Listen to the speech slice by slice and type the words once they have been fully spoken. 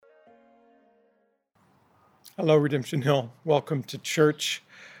Hello, Redemption Hill. Welcome to church.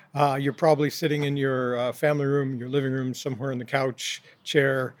 You're probably sitting in your family room, your living room, somewhere in the couch,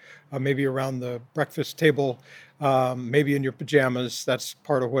 chair, maybe around the breakfast table, maybe in your pajamas. That's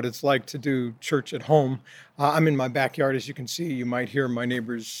part of what it's like to do church at home. I'm in my backyard, as you can see. You might hear my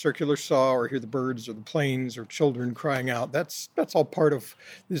neighbor's circular saw, or hear the birds, or the planes, or children crying out. That's all part of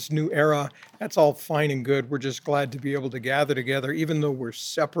this new era. That's all fine and good. We're just glad to be able to gather together, even though we're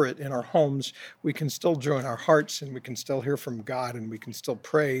separate in our homes. We can still join our hearts, and we can still hear from God, and we can still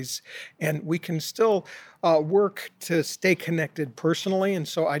praise, and we can still work to stay connected personally. And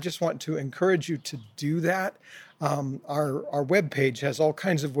so I just want to encourage you to do that. Our webpage has all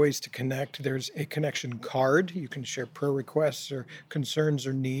kinds of ways to connect. There's a connection card. You can share prayer requests or concerns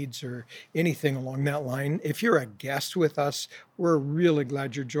or needs or anything along that line. If you're a guest with us, we're really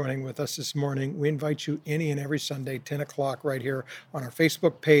glad you're joining with us this morning. We invite you any and every Sunday, 10 o'clock, right here on our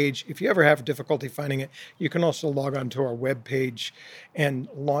Facebook page. If you ever have difficulty finding it, you can also log on to our webpage and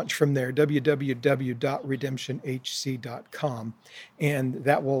launch from there, www.redemptionhc.com. And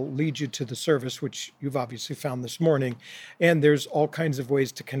that will lead you to the service, which you've obviously found this morning. And there's all kinds of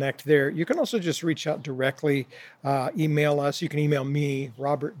ways to connect there. You can also just reach out directly, email us. You can email me,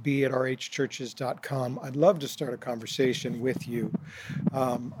 robertb@rhchurches.com. I'd love to start a conversation with you.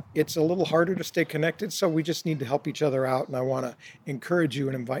 It's a little harder to stay connected, so we just need to help each other out. And I want to encourage you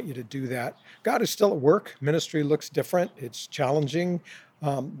and invite you to do that. God is still at work. Ministry looks different. It's challenging.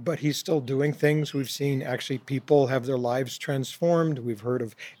 But he's still doing things. We've seen actually people have their lives transformed. We've heard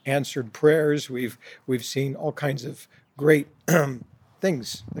of answered prayers. We've seen all kinds of great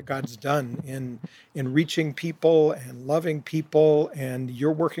things that God's done in reaching people and loving people, and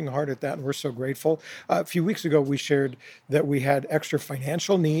you're working hard at that, and we're so grateful. A few weeks ago, we shared that we had extra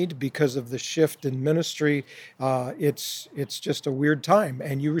financial need because of the shift in ministry. It's just a weird time,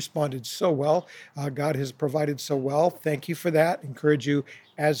 and you responded so well. God has provided so well. Thank you for that. Encourage you,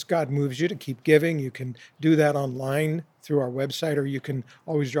 as God moves you, to keep giving. You can do that online through our website, or you can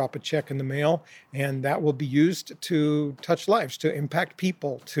always drop a check in the mail, and that will be used to touch lives, to impact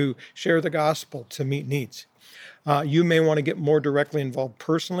people, to share the gospel, to meet needs. You may want to get more directly involved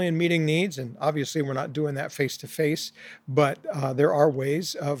personally in meeting needs, and obviously we're not doing that face to face, but there are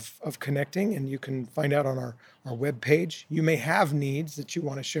ways of connecting, and you can find out on our webpage. You may have needs that you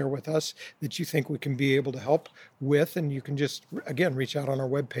want to share with us that you think we can be able to help with, and you can just, again, reach out on our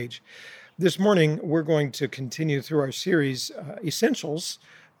webpage. This morning, we're going to continue through our series, Essentials,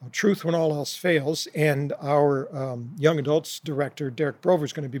 Truth When All Else Fails, and our young adults director, Derek Brover,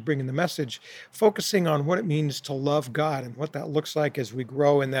 is going to be bringing the message, focusing on what it means to love God and what that looks like as we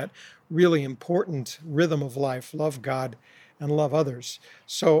grow in that really important rhythm of life, love God and love others.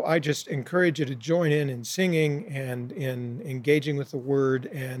 So I just encourage you to join in singing and in engaging with the word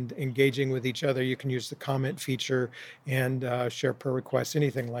and engaging with each other. You can use the comment feature and share prayer requests,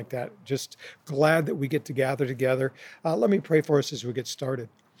 anything like that. Just glad that we get to gather together. Let me pray for us as we get started.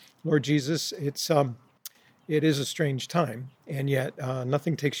 Lord Jesus, it is a strange time, and yet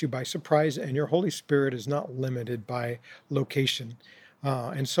nothing takes you by surprise, and your Holy Spirit is not limited by location.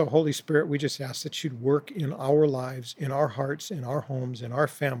 And so, Holy Spirit, we just ask that you'd work in our lives, in our hearts, in our homes, in our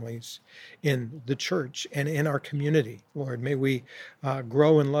families, in the church, and in our community. Lord, may we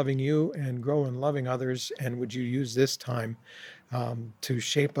grow in loving you and grow in loving others, and would you use this time to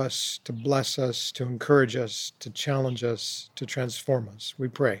shape us, to bless us, to encourage us, to challenge us, to transform us. We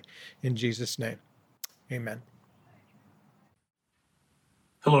pray in Jesus' name. Amen.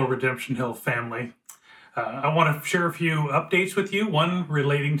 Hello, Redemption Hill family. I want to share a few updates with you, one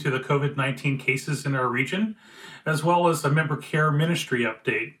relating to the COVID-19 cases in our region, as well as a member care ministry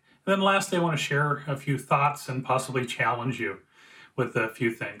update. And then lastly, I want to share a few thoughts and possibly challenge you with a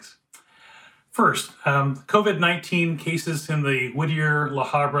few things. First, COVID-19 cases in the Whittier, La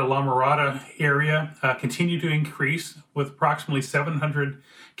Habra, La Mirada area continue to increase with approximately 700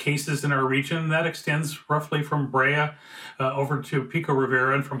 cases in our region. That extends roughly from Brea over to Pico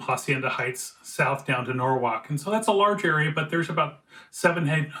Rivera and from Hacienda Heights south down to Norwalk. And so that's a large area, but there's about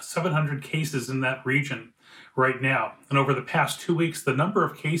 700 cases in that region right now. And over the past 2 weeks, the number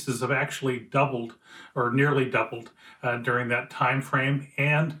of cases have actually doubled or nearly doubled during that time frame.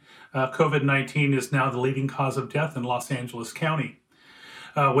 And COVID-19 is now the leading cause of death in Los Angeles County.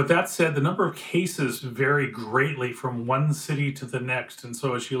 With that said, the number of cases vary greatly from one city to the next. And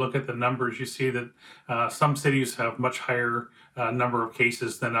so as you look at the numbers, you see that some cities have much higher number of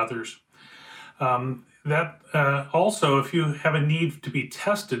cases than others. Also, if you have a need to be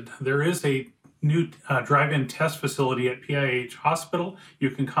tested, there is a new drive-in test facility at PIH Hospital.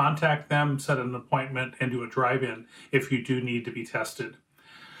 You can contact them, set an appointment, and do a drive-in if you do need to be tested.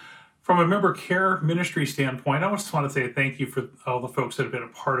 From a member care ministry standpoint, I just want to say thank you for all the folks that have been a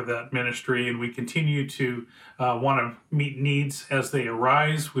part of that ministry, and we continue to want to meet needs as they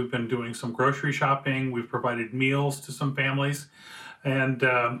arise. We've been doing some grocery shopping. We've provided meals to some families, and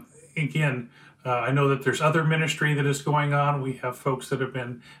again, I know that there's other ministry that is going on. We have folks that have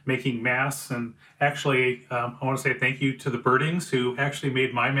been making masks, and actually, I want to say thank you to the Birdings who actually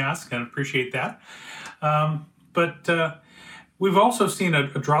made my mask, and appreciate that. But we've also seen a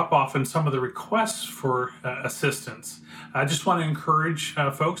drop off in some of the requests for assistance. I just want to encourage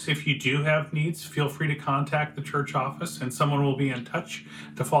folks, if you do have needs, feel free to contact the church office and someone will be in touch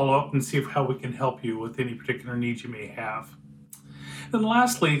to follow up and see how we can help you with any particular needs you may have. And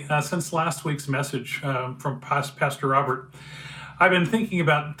lastly, since last week's message from Pastor Robert, I've been thinking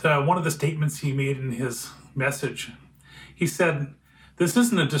about one of the statements he made in his message. He said, "This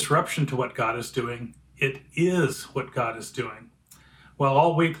isn't a disruption to what God is doing. It is what God is doing." Well,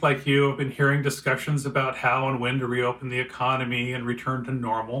 all week, like you, I've been hearing discussions about how and when to reopen the economy and return to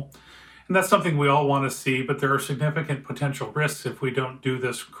normal. And that's something we all want to see, but there are significant potential risks if we don't do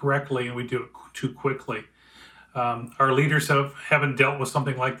this correctly and we do it too quickly. Our leaders haven't dealt with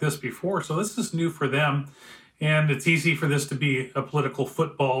something like this before, so this is new for them. And it's easy for this to be a political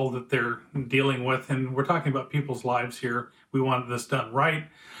football that they're dealing with. And we're talking about people's lives here. We want this done right.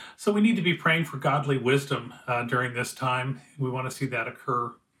 So we need to be praying for godly wisdom during this time. We want to see that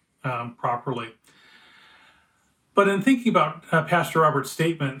occur properly. But in thinking about Pastor Robert's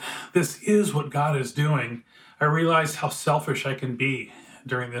statement, this is what God is doing, I realized how selfish I can be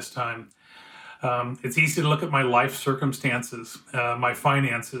during this time. It's easy to look at my life circumstances, my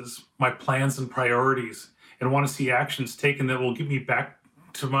finances, my plans and priorities, and want to see actions taken that will get me back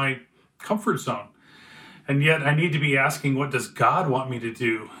to my comfort zone. And yet I need to be asking, what does God want me to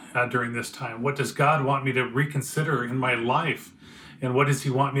do during this time? What does God want me to reconsider in my life? And what does he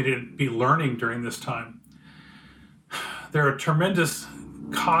want me to be learning during this time? There are tremendous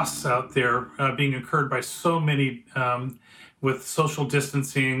costs out there being incurred by so many with social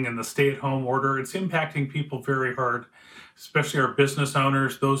distancing and the stay-at-home order. It's impacting people very hard, especially our business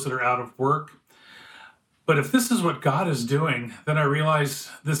owners, those that are out of work. But if this is what God is doing, then I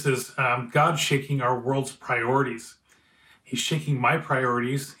realize this is God shaking our world's priorities. He's shaking my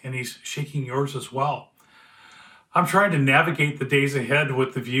priorities, and he's shaking yours as well. I'm trying to navigate the days ahead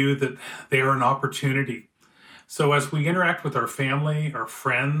with the view that they are an opportunity. So as we interact with our family, our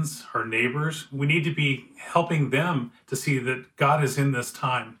friends, our neighbors, we need to be helping them to see that God is in this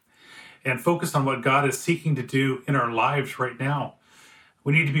time and focus on what God is seeking to do in our lives right now.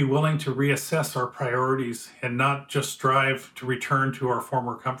 We need to be willing to reassess our priorities and not just strive to return to our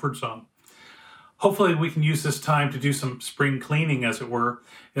former comfort zone. Hopefully, we can use this time to do some spring cleaning, as it were,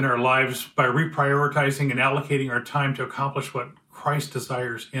 in our lives by reprioritizing and allocating our time to accomplish what Christ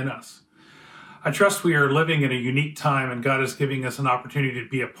desires in us. I trust we are living in a unique time, and God is giving us an opportunity to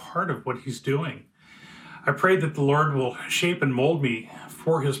be a part of what he's doing. I pray that the Lord will shape and mold me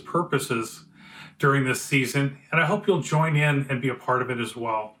for his purposes during this season, and I hope you'll join in and be a part of it as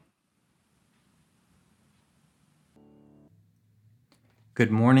well.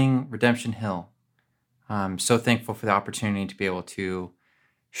 Good morning, Redemption Hill. I'm so thankful for the opportunity to be able to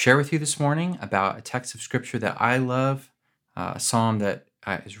share with you this morning about a text of scripture that I love, a psalm that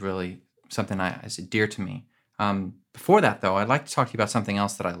is really something that is dear to me. Before that, though, I'd like to talk to you about something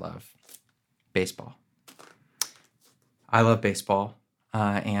else that I love, baseball. I love baseball,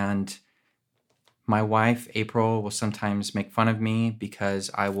 and my wife, April, will sometimes make fun of me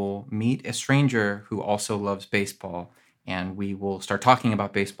because I will meet a stranger who also loves baseball, and we will start talking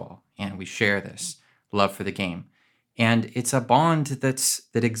about baseball, and we share this love for the game. And it's a bond that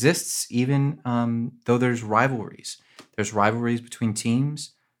exists even though there's rivalries. There's rivalries between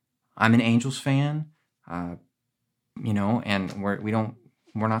teams. I'm an Angels fan, and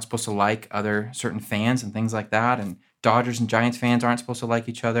we're not supposed to like other certain fans and things like that. And Dodgers and Giants fans aren't supposed to like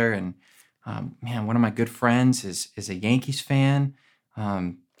each other. And one of my good friends is a Yankees fan.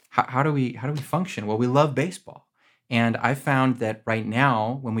 How do we function? Well, we love baseball. And I found that right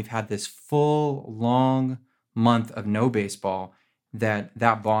now, when we've had this full, long month of no baseball,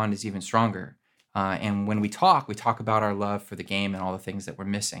 that bond is even stronger. And when we talk about our love for the game and all the things that we're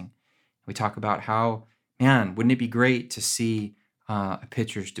missing. We talk about how, wouldn't it be great to see a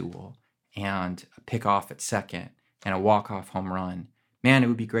pitcher's duel and a pickoff at second and a walk-off home run. Man, it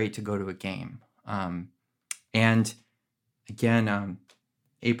would be great to go to a game. And again,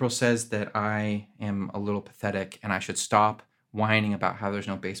 April says that I am a little pathetic and I should stop whining about how there's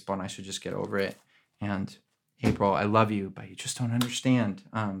no baseball and I should just get over it. And April, I love you, but you just don't understand.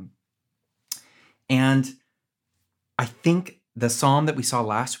 And I think The psalm that we saw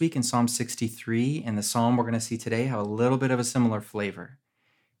last week in Psalm 63 and the psalm we're going to see today have a little bit of a similar flavor,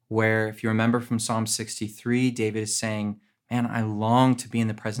 where if you remember from Psalm 63, David is saying, man, I long to be in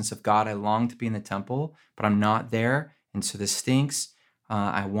the presence of God. I long to be in the temple, but I'm not there. And so this stinks.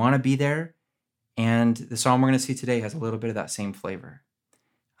 I want to be there. And the psalm we're going to see today has a little bit of that same flavor.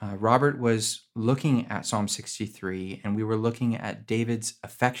 Robert was looking at Psalm 63, and we were looking at David's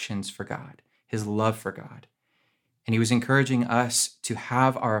affections for God, his love for God. And he was encouraging us to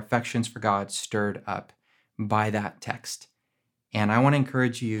have our affections for God stirred up by that text. And I want to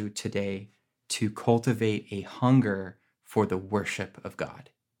encourage you today to cultivate a hunger for the worship of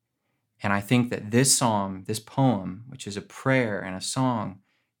God. And I think that this psalm, this poem, which is a prayer and a song,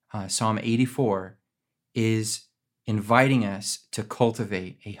 Psalm 84, is inviting us to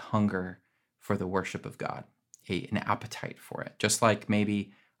cultivate a hunger for the worship of God, an appetite for it. Just like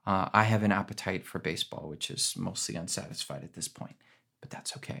maybe I have an appetite for baseball, which is mostly unsatisfied at this point, but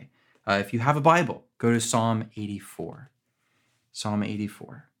that's okay. If you have a Bible, go to Psalm 84. Psalm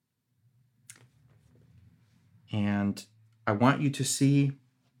 84. And I want you to see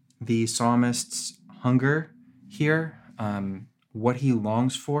the psalmist's hunger here, what he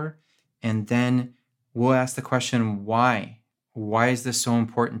longs for, and then we'll ask the question, why? Why is this so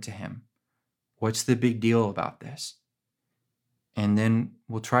important to him? What's the big deal about this? And then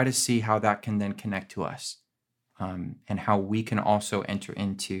we'll try to see how that can then connect to us, and how we can also enter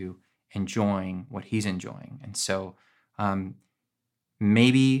into enjoying what he's enjoying. And so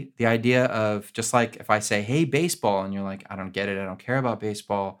maybe the idea of, just like if I say, hey, baseball, and you're like, I don't get it, I don't care about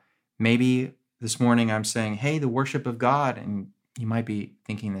baseball. Maybe this morning I'm saying, hey, the worship of God, and you might be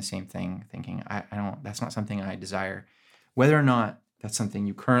thinking the same thing, thinking, I don't, that's not something I desire. Whether or not that's something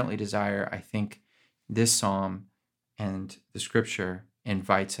you currently desire, I think this psalm and the scripture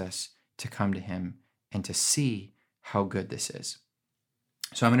invites us to come to him and to see how good this is.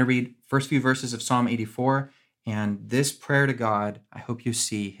 So I'm going to read first few verses of Psalm 84, and this prayer to God, I hope you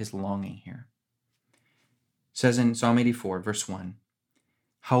see his longing here. It says in Psalm 84, verse 1,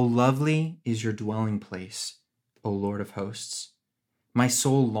 how lovely is your dwelling place, O Lord of hosts. My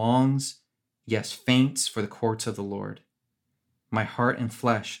soul longs, yes, faints for the courts of the Lord. My heart and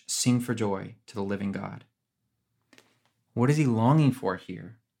flesh sing for joy to the living God. What is he longing for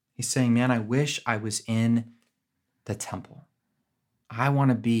here? He's saying, man, I wish I was in the temple. I want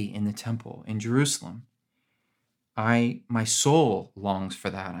to be in the temple in Jerusalem. My soul longs for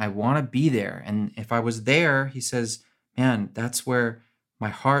that. I want to be there. And if I was there, he says, man, that's where my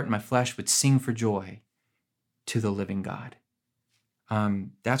heart and my flesh would sing for joy to the living God.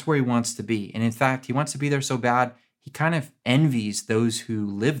 That's where he wants to be. And in fact, he wants to be there so bad, he kind of envies those who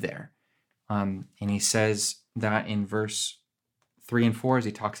live there. And he says that in verse 3 and 4, as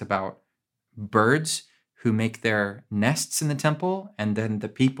he talks about birds who make their nests in the temple, and then the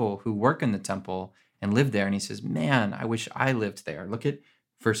people who work in the temple and live there. And he says, man, I wish I lived there. Look at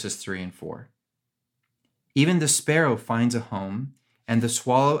verses 3 and 4. Even the sparrow finds a home, and the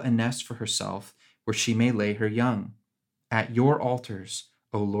swallow a nest for herself, where she may lay her young. At your altars,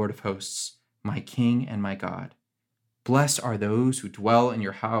 O Lord of hosts, my King and my God. Blessed are those who dwell in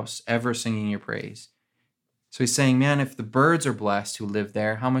your house, ever singing your praise. So he's saying, man, if the birds are blessed who live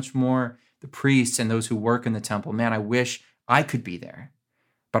there, how much more the priests and those who work in the temple? Man, I wish I could be there,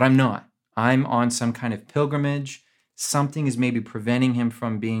 but I'm not. I'm on some kind of pilgrimage. Something is maybe preventing him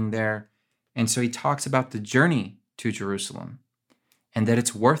from being there. And so he talks about the journey to Jerusalem and that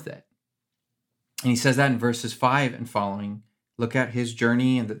it's worth it. And he says that in verses 5 and following. Look at his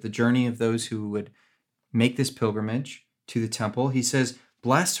journey and the journey of those who would make this pilgrimage to the temple. He says,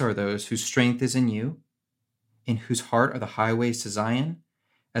 blessed are those whose strength is in you, in whose heart are the highways to Zion.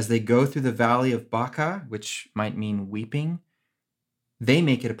 As they go through the valley of Baca, which might mean weeping, they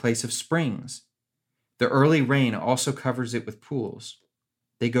make it a place of springs. The early rain also covers it with pools.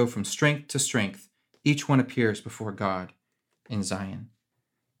 They go from strength to strength. Each one appears before God in Zion.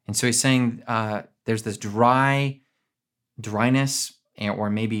 And so he's saying there's this dryness or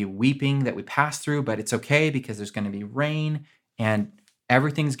maybe weeping that we pass through, but it's okay because there's going to be rain and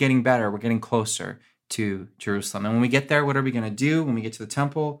everything's getting better. We're getting closer to Jerusalem. And when we get there, what are we going to do? When we get to the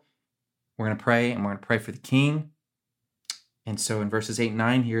temple, we're going to pray, and we're going to pray for the king. And so in verses 8 and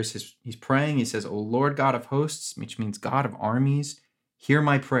 9, he's praying. He says, O Lord God of hosts, which means God of armies, hear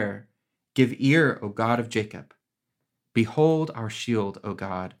my prayer. Give ear, O God of Jacob. Behold our shield, O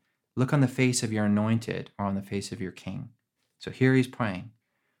God. Look on the face of your anointed, or on the face of your king. So here he's praying.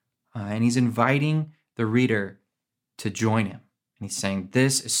 And he's inviting the reader to join him. And he's saying,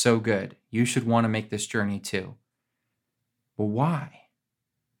 this is so good. You should want to make this journey too. Well, why?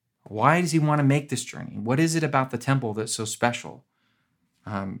 Why does he want to make this journey? What is it about the temple that's so special?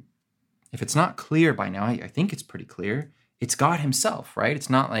 If it's not clear by now, I think it's pretty clear. It's God himself, right? It's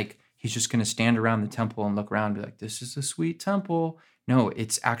not like he's just going to stand around the temple and look around and be like, this is a sweet temple. No,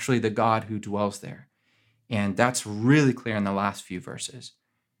 it's actually the God who dwells there. And that's really clear in the last few verses.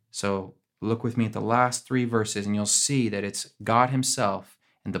 So look with me at the last 3 verses and you'll see that it's God himself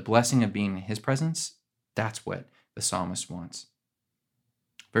and the blessing of being in his presence. That's what the psalmist wants.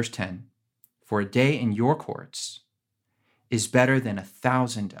 Verse 10, for a day in your courts is better than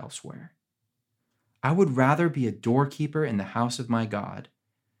 1,000 elsewhere. I would rather be a doorkeeper in the house of my God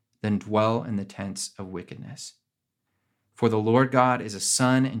than dwell in the tents of wickedness. For the Lord God is a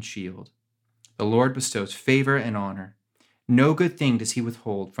sun and shield. The Lord bestows favor and honor. No good thing does he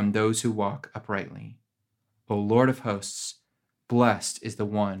withhold from those who walk uprightly. O Lord of hosts, blessed is the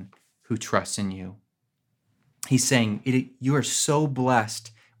one who trusts in you. He's saying, you are so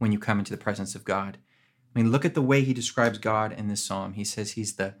blessed when you come into the presence of God. I mean, look at the way he describes God in this psalm. He says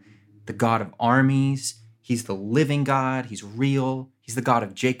he's the God of armies. He's the living God. He's real. He's the God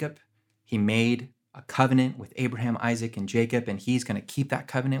of Jacob. He made a covenant with Abraham, Isaac, and Jacob, and he's going to keep that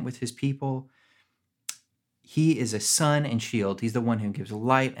covenant with his people. He is a sun and shield. He's the one who gives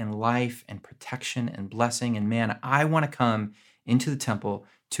light and life and protection and blessing. And man, I want to come into the temple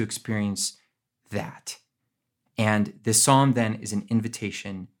to experience that. And this psalm then is an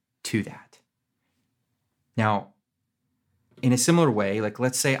invitation to that. Now, in a similar way, like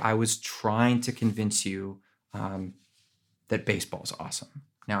let's say I was trying to convince you that baseball is awesome.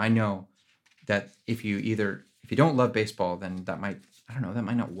 Now, I know that if you don't love baseball, then that might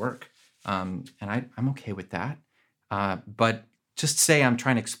not work. And I'm okay with that. But just say I'm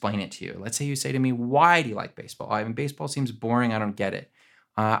trying to explain it to you. Let's say you say to me, why do you like baseball? I mean, baseball seems boring. I don't get it.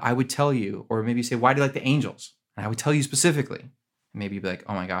 I would tell you, or maybe you say, why do you like the Angels? And I would tell you specifically. Maybe you'd be like,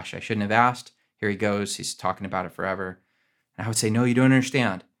 oh my gosh, I shouldn't have asked. Here he goes. He's talking about it forever. And I would say, no, you don't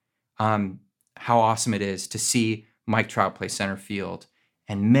understand how awesome it is to see Mike Trout play center field.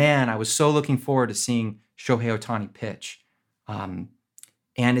 And man, I was so looking forward to seeing Shohei Ohtani pitch. And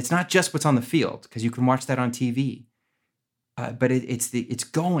it's not just what's on the field, because you can watch that on TV. But it's the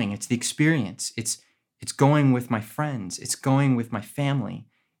experience. It's going with my friends. It's going with my family.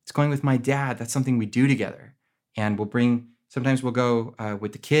 It's going with my dad. That's something we do together. And sometimes we'll go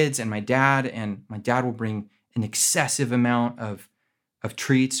with the kids and my dad will bring an excessive amount of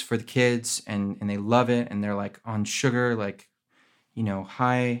treats for the kids, and they love it, and they're like on sugar, like,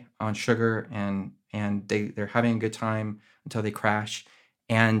 high on sugar, and they're having a good time until they crash.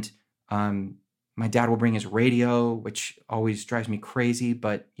 And my dad will bring his radio, which always drives me crazy,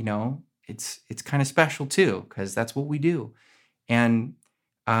 but it's kind of special too, because that's what we do. And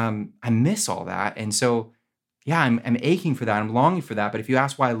I miss all that. And so, yeah, I'm aching for that. I'm longing for that. But if you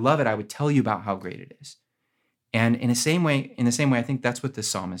ask why I love it, I would tell you about how great it is. And in the same way, I think that's what this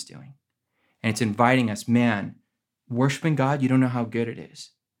psalm is doing. And it's inviting us, man, worshiping God, you don't know how good it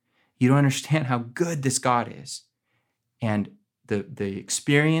is. You don't understand how good this God is. And the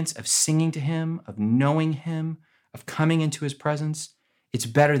experience of singing to him, of knowing him, of coming into his presence, it's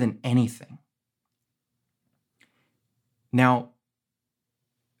better than anything. Now,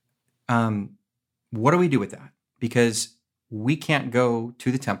 what do we do with that? Because we can't go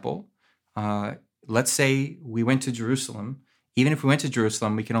to the temple. Let's say we went to Jerusalem. Even if we went to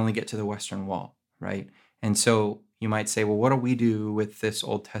Jerusalem, we can only get to the Western Wall, right? And so you might say, well, what do we do with this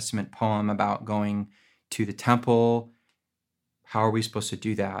Old Testament poem about going to the temple? How are we supposed to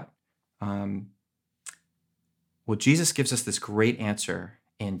do that? Well, Jesus gives us this great answer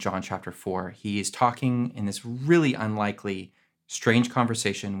in John chapter 4. He is talking in this really unlikely, strange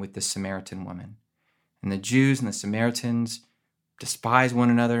conversation with this Samaritan woman. And the Jews and the Samaritans despise one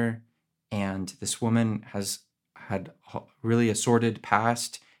another. And this woman has had really a sordid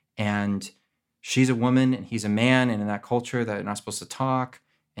past. And she's a woman and he's a man. And in that culture, they're not supposed to talk.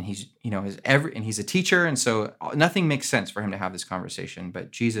 And he's, and he's a teacher. And so nothing makes sense for him to have this conversation.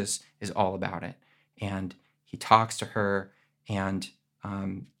 But Jesus is all about it. And he talks to her, and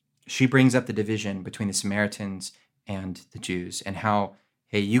she brings up the division between the Samaritans and the Jews, and how,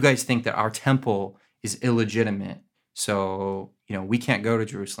 hey, you guys think that our temple is illegitimate, so we can't go to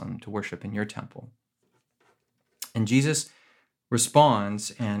Jerusalem to worship in your temple. And Jesus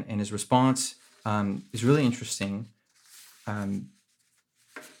responds, and his response is really interesting.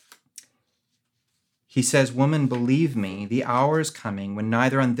 He says, "Woman, believe me, the hour is coming when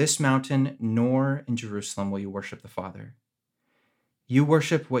neither on this mountain nor in Jerusalem will you worship the Father. You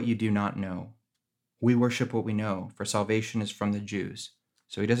worship what you do not know. We worship what we know, for salvation is from the Jews."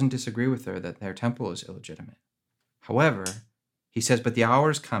 So he doesn't disagree with her that their temple is illegitimate. However, He says, "But the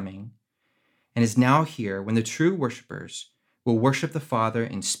hour is coming and is now here when the true worshipers will worship the Father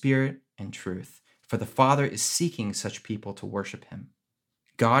in spirit and truth, for the Father is seeking such people to worship him.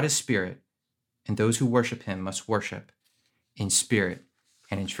 God is spirit, and those who worship him must worship in spirit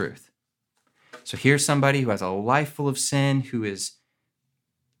and in truth." So here's somebody who has a life full of sin, who is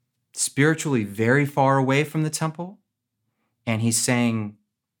spiritually very far away from the temple, and he's saying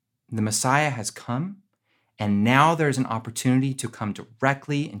the Messiah has come, and now there's an opportunity to come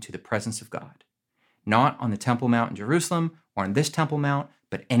directly into the presence of God, not on the Temple Mount in Jerusalem or on this Temple Mount,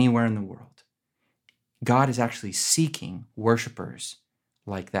 but anywhere in the world. God is actually seeking worshipers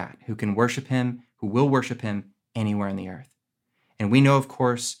like that, who can worship him, who will worship him anywhere in the earth. And we know, of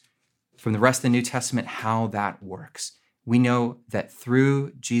course, from the rest of the New Testament how that works. We know that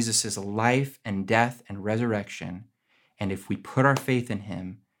through Jesus' life and death and resurrection, and if we put our faith in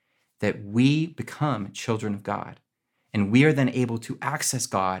him, that we become children of God. And we are then able to access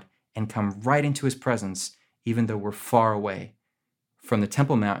God and come right into his presence, even though we're far away from the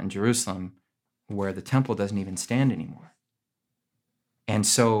Temple Mount in Jerusalem, where the temple doesn't even stand anymore. And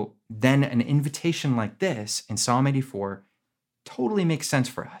so then an invitation like this in Psalm 84 totally makes sense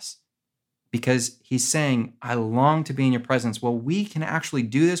for us, because he's saying, I long to be in your presence. Well, we can actually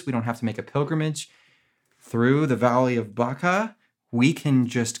do this. We don't have to make a pilgrimage through the valley of Baca. We can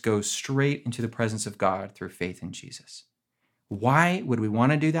just go straight into the presence of God through faith in Jesus. Why would we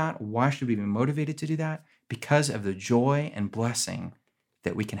want to do that? Why should we be motivated to do that? Because of the joy and blessing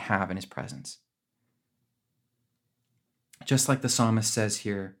that we can have in his presence. Just like the psalmist says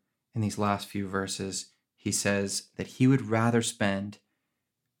here in these last few verses, he says that he would rather spend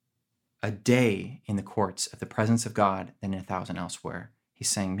a day in the courts of the presence of God than in 1,000 elsewhere. He's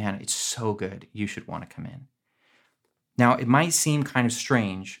saying, man, it's so good. You should want to come in. Now, it might seem kind of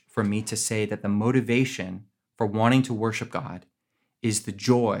strange for me to say that the motivation for wanting to worship God is the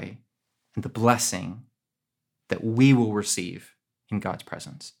joy and the blessing that we will receive in God's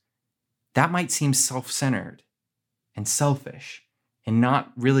presence. That might seem self-centered and selfish and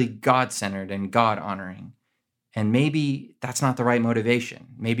not really God-centered and God-honoring. And maybe that's not the right motivation.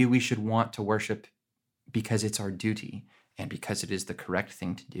 Maybe we should want to worship because it's our duty and because it is the correct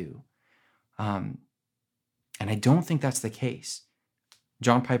thing to do. And I don't think that's the case.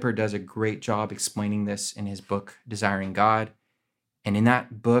 John Piper does a great job explaining this in his book, Desiring God. And in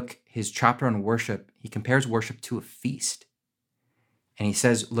that book, his chapter on worship, he compares worship to a feast. And he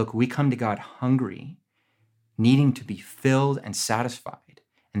says, look, we come to God hungry, needing to be filled and satisfied.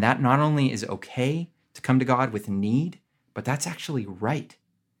 And that not only is okay to come to God with need, but that's actually right.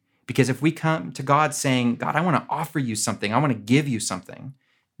 Because if we come to God saying, God, I want to offer you something, I want to give you something,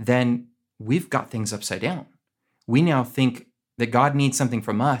 then we've got things upside down. We now think that God needs something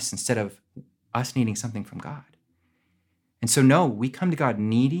from us instead of us needing something from God. And so no, we come to God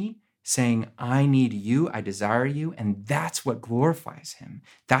needy, saying, I need you, I desire you, and that's what glorifies him.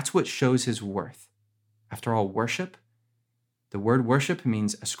 That's what shows his worth. After all, worship, the word worship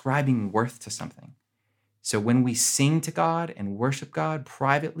means ascribing worth to something. So when we sing to God and worship God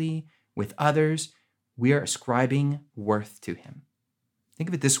privately with others, we are ascribing worth to him. Think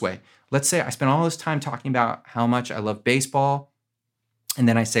of it this way. Let's say I spend all this time talking about how much I love baseball, and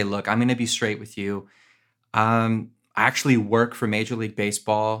then I say, look, I'm going to be straight with you. I actually work for Major League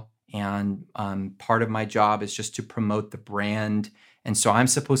Baseball, and part of my job is just to promote the brand. And so I'm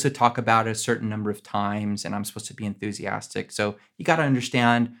supposed to talk about it a certain number of times, and I'm supposed to be enthusiastic. So you got to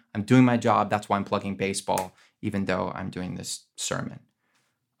understand, I'm doing my job. That's why I'm plugging baseball, even though I'm doing this sermon.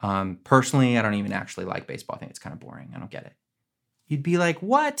 Personally, I don't even actually like baseball. I think it's kind of boring. I don't get it. You'd be like,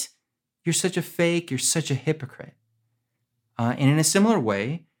 what? You're such a fake. You're such a hypocrite. And in a similar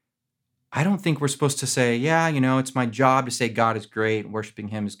way, I don't think we're supposed to say, yeah, it's my job to say God is great. Worshiping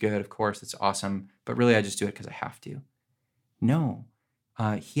him is good. Of course, it's awesome. But really, I just do it because I have to. No,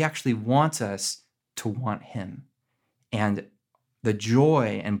 he actually wants us to want him. And the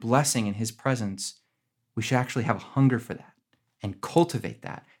joy and blessing in his presence, we should actually have a hunger for that and cultivate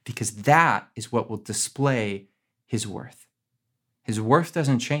that, because that is what will display his worth. His worth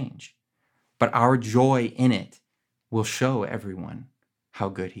doesn't change, but our joy in it will show everyone how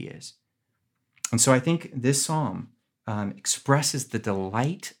good he is. And so I think this psalm expresses the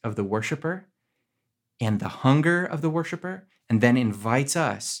delight of the worshiper and the hunger of the worshiper, and then invites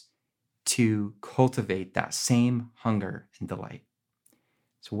us to cultivate that same hunger and delight.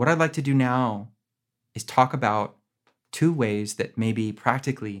 So what I'd like to do now is talk about two ways that maybe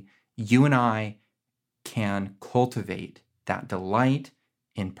practically you and I can cultivate that delight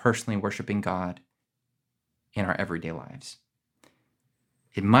in personally worshiping God in our everyday lives.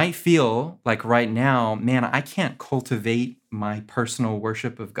 It might feel like right now, man, I can't cultivate my personal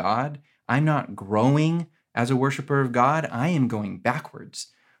worship of God, I'm not growing as a worshiper of God. I am going backwards.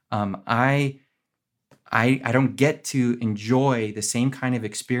 I don't get to enjoy the same kind of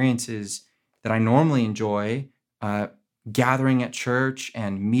experiences that I normally enjoy, gathering at church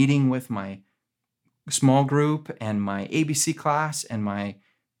and meeting with my small group and my ABC class and my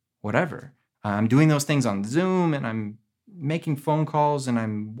whatever. I'm doing those things on Zoom and I'm making phone calls and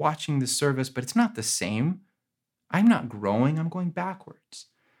I'm watching the service, but it's not the same. I'm not growing, I'm going backwards.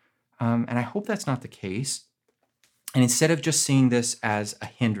 And I hope that's not the case. And instead of just seeing this as a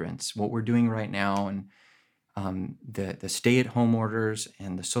hindrance, what we're doing right now and the stay-at-home orders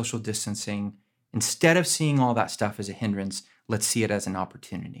and the social distancing, instead of seeing all that stuff as a hindrance, let's see it as an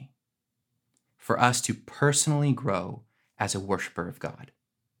opportunity for us to personally grow as a worshiper of God.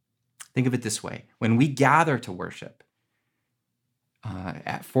 Think of it this way. When we gather to worship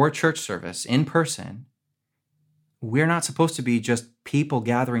for a church service in person, we're not supposed to be just people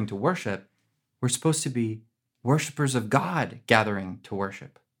gathering to worship. We're supposed to be worshipers of God gathering to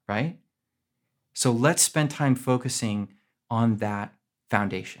worship, right? So let's spend time focusing on that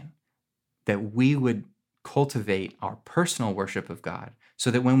foundation, that we would cultivate our personal worship of God so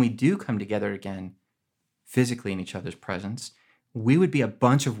that when we do come together again physically in each other's presence, we would be a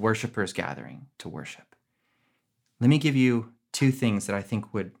bunch of worshipers gathering to worship. Let me give you two things that I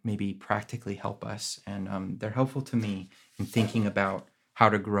think would maybe practically help us, and they're helpful to me in thinking about how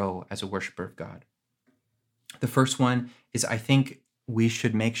to grow as a worshiper of God. The first one is I think we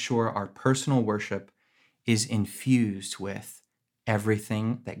should make sure our personal worship is infused with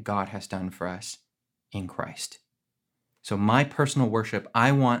everything that God has done for us in Christ. So my personal worship,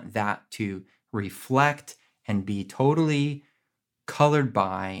 I want that to reflect and be totally colored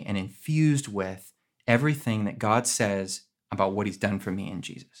by and infused with everything that God says about what he's done for me in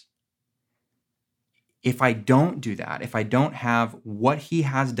Jesus. If I don't do that, if I don't have what he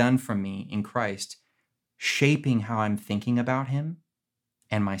has done for me in Christ shaping how I'm thinking about him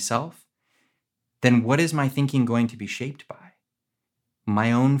and myself, then what is my thinking going to be shaped by?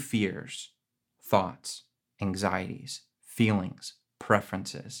 My own fears, thoughts, anxieties, feelings,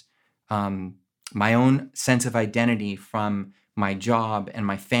 preferences, my own sense of identity from my job and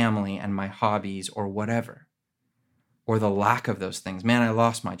my family and my hobbies or whatever, or the lack of those things. Man, I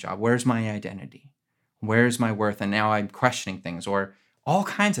lost my job. Where's my identity? Where's my worth? And now I'm questioning things, or all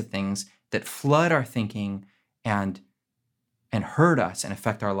kinds of things that flood our thinking and hurt us and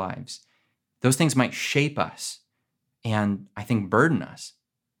affect our lives. Those things might shape us and I think burden us.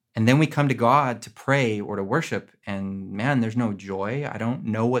 And then we come to God to pray or to worship, and man, there's no joy. I don't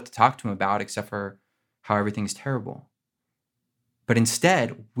know what to talk to him about except for how everything's terrible. But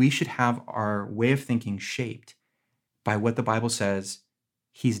instead, we should have our way of thinking shaped by what the Bible says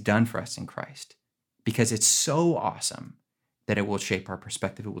he's done for us in Christ, because it's so awesome that it will shape our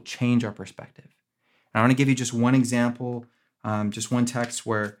perspective. It will change our perspective. And I want to give you just one example, just one text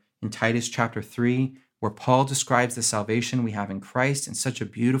where in Titus chapter 3, where Paul describes the salvation we have in Christ in such a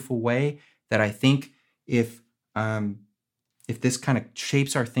beautiful way that I think if this kind of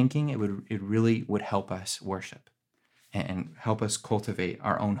shapes our thinking, it really would help us worship and help us cultivate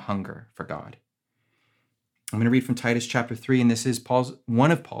our own hunger for God. I'm going to read from Titus chapter 3, and this is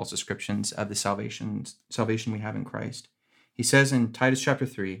one of Paul's descriptions of the salvation we have in Christ. He says in Titus chapter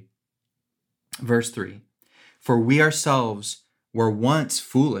 3, verse 3, "For we ourselves were once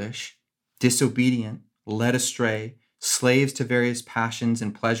foolish, disobedient, led astray, slaves to various passions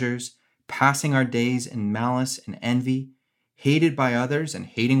and pleasures, passing our days in malice and envy, hated by others and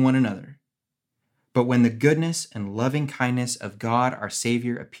hating one another. But when the goodness and loving kindness of God our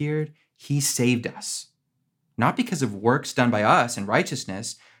Savior appeared, he saved us, not because of works done by us in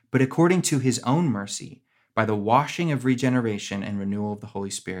righteousness, but according to his own mercy, by the washing of regeneration and renewal of the Holy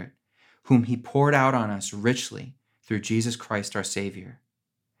Spirit, whom he poured out on us richly through Jesus Christ our Savior,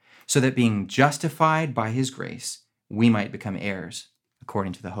 so that being justified by his grace, we might become heirs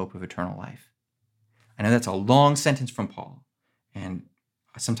according to the hope of eternal life." I know that's a long sentence from Paul, and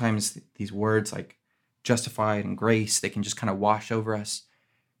sometimes these words like justified and grace, they can just kind of wash over us.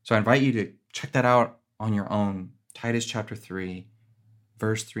 So I invite you to check that out on your own. Titus chapter 3,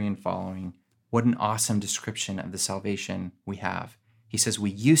 verse 3 and following. What an awesome description of the salvation we have. He says,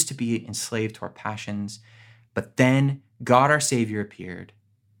 we used to be enslaved to our passions, but then God our Savior appeared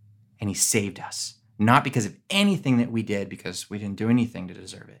and he saved us, not because of anything that we did, because we didn't do anything to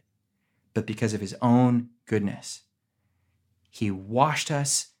deserve it, but because of his own goodness. He washed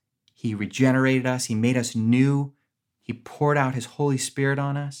us, he regenerated us, he made us new, he poured out his Holy Spirit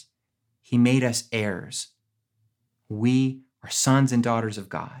on us, he made us heirs. We are sons and daughters of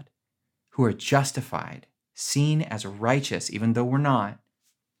God who are justified, seen as righteous, even though we're not,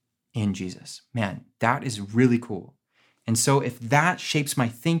 in Jesus. Man, that is really cool. And so if that shapes my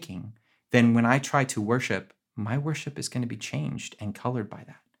thinking, then when I try to worship, my worship is going to be changed and colored by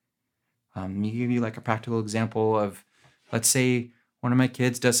that. Let me give you like a practical example of, let's say one of my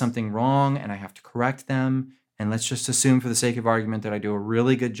kids does something wrong and I have to correct them. And let's just assume for the sake of argument that I do a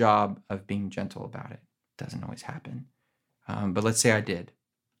really good job of being gentle about it. Doesn't always happen. But let's say I did.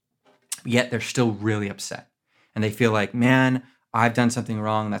 Yet they're still really upset. And they feel like, man, I've done something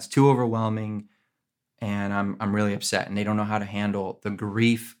wrong. That's too overwhelming. And I'm really upset. And they don't know how to handle the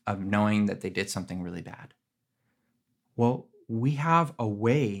grief of knowing that they did something really bad. Well, we have a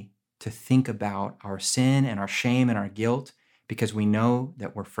way to think about our sin and our shame and our guilt because we know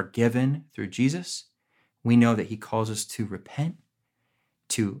that we're forgiven through Jesus. We know that he calls us to repent,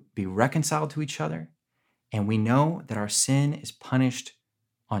 to be reconciled to each other. And we know that our sin is punished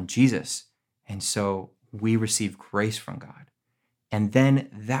on Jesus. And so we receive grace from God. And then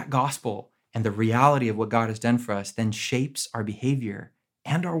that gospel and the reality of what God has done for us then shapes our behavior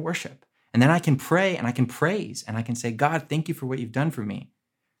and our worship. And then I can pray and I can praise and I can say, God, thank you for what you've done for me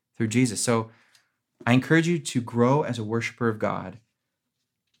through Jesus. So I encourage you to grow as a worshiper of God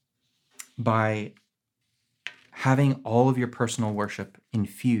by having all of your personal worship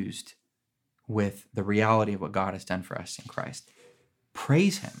infused with the reality of what God has done for us in Christ.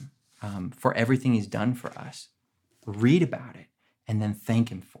 Praise him for everything he's done for us. Read about it and then thank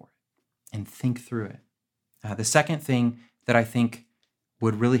him for it and think through it. The second thing that I think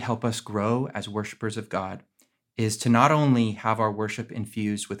would really help us grow as worshipers of God is to not only have our worship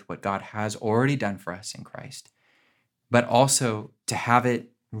infused with what God has already done for us in Christ, but also to have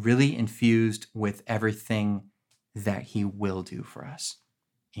it really infused with everything that he will do for us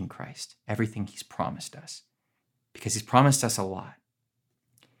in Christ, everything he's promised us, because he's promised us a lot.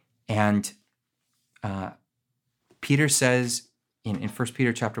 And Peter says in 1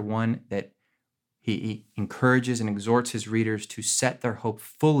 Peter chapter 1 that he encourages and exhorts his readers to set their hope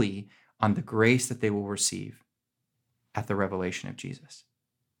fully on the grace that they will receive at the revelation of Jesus.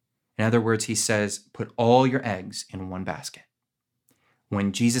 In other words, he says, put all your eggs in one basket.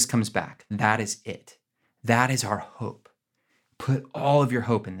 When Jesus comes back, that is it. That is our hope. Put all of your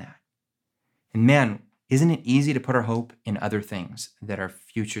hope in that. And man, isn't it easy to put our hope in other things that are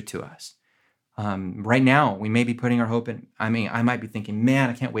future to us? Right now, we may be putting our hope in, I might be thinking,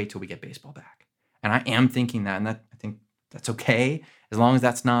 man, I can't wait till we get baseball back. And I am thinking that, and I think that's okay, as long as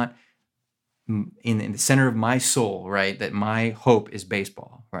that's not in the center of my soul, right? That my hope is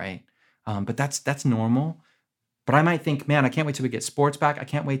baseball, right? But that's normal. But I might think, man, I can't wait till we get sports back. I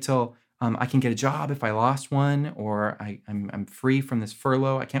can't wait till I can get a job if I lost one, or I'm free from this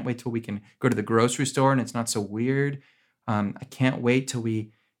furlough. I can't wait till we can go to the grocery store and it's not so weird. I can't wait till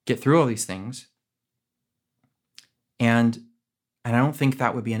we get through all these things. And I don't think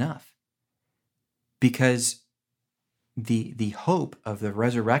that would be enough, because the hope of the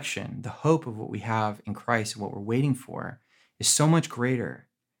resurrection, the hope of what we have in Christ and what we're waiting for is so much greater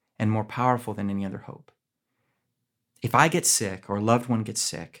and more powerful than any other hope. If I get sick or a loved one gets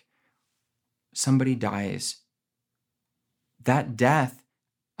sick, somebody dies, that death,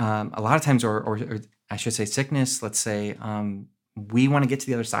 a lot of times, or I should say sickness, let's say, we want to get to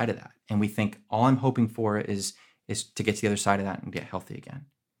the other side of that. And we think all I'm hoping for is to get to the other side of that and get healthy again.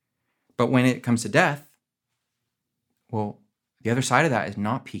 But when it comes to death, well, the other side of that is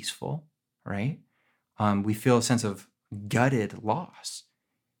not peaceful, right? We feel a sense of gutted loss.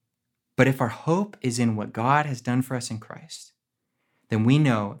 But if our hope is in what God has done for us in Christ, then we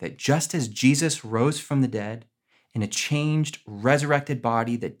know that just as Jesus rose from the dead in a changed, resurrected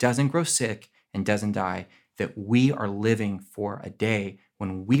body that doesn't grow sick and doesn't die, that we are living for a day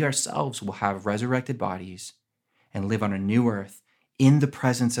when we ourselves will have resurrected bodies and live on a new earth in the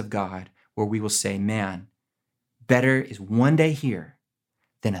presence of God, where we will say, man, better is one day here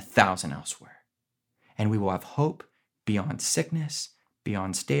than 1,000 elsewhere. And we will have hope beyond sickness,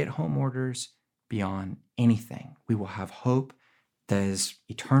 beyond stay-at-home orders, beyond anything. We will have hope that is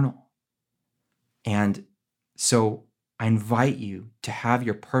eternal. And so I invite you to have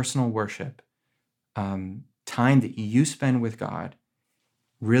your personal worship, time that you spend with God,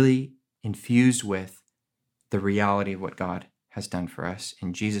 really infused with the reality of what God has done for us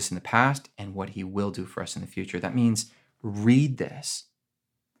in Jesus in the past and what he will do for us in the future. That means read this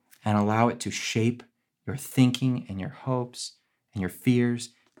and allow it to shape your thinking and your hopes and your fears.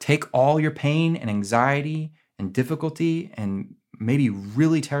 Take all your pain and anxiety and difficulty and maybe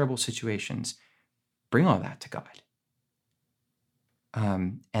really terrible situations. Bring all that to God.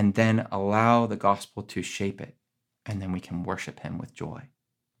 And then allow the gospel to shape it. And then we can worship him with joy.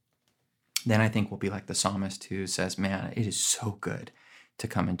 then I think we'll be like the psalmist who says, man, it is so good to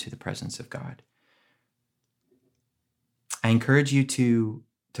come into the presence of God. I encourage you to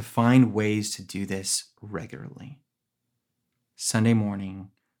find ways to do this regularly. Sunday morning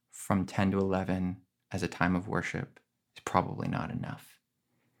from 10 to 11 as a time of worship is probably not enough.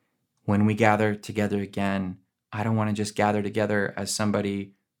 When we gather together again, I don't want to just gather together as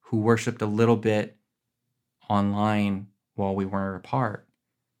somebody who worshiped a little bit online while we were apart,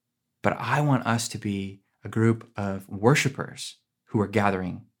 but I want us to be a group of worshipers who are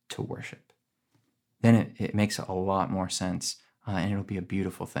gathering to worship. Then it makes a lot more sense, and it'll be a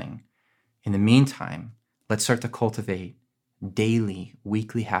beautiful thing. In the meantime, let's start to cultivate daily,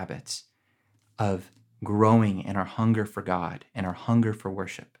 weekly habits of growing in our hunger for God and our hunger for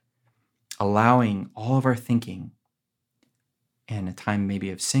worship, allowing all of our thinking and a time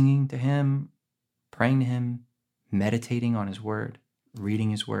maybe of singing to Him, praying to Him, meditating on His Word, reading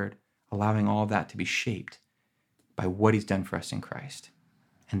His Word, allowing all of that to be shaped by what He's done for us in Christ,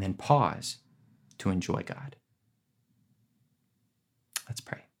 and then pause to enjoy God. Let's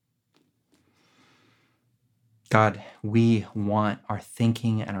pray. God, we want our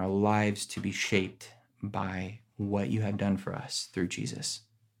thinking and our lives to be shaped by what you have done for us through Jesus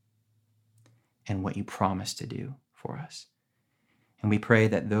and what you promised to do for us. And we pray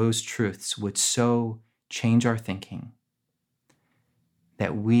that those truths would so change our thinking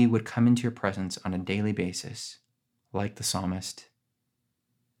that we would come into your presence on a daily basis, like the psalmist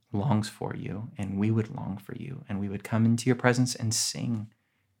longs for you, and we would long for you, and we would come into your presence and sing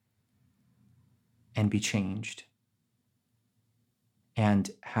and be changed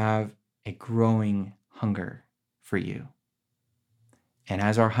and have a growing hunger for you. And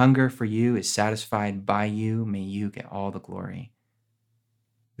as our hunger for you is satisfied by you, may you get all the glory.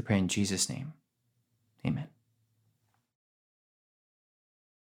 We pray in Jesus' name. Amen.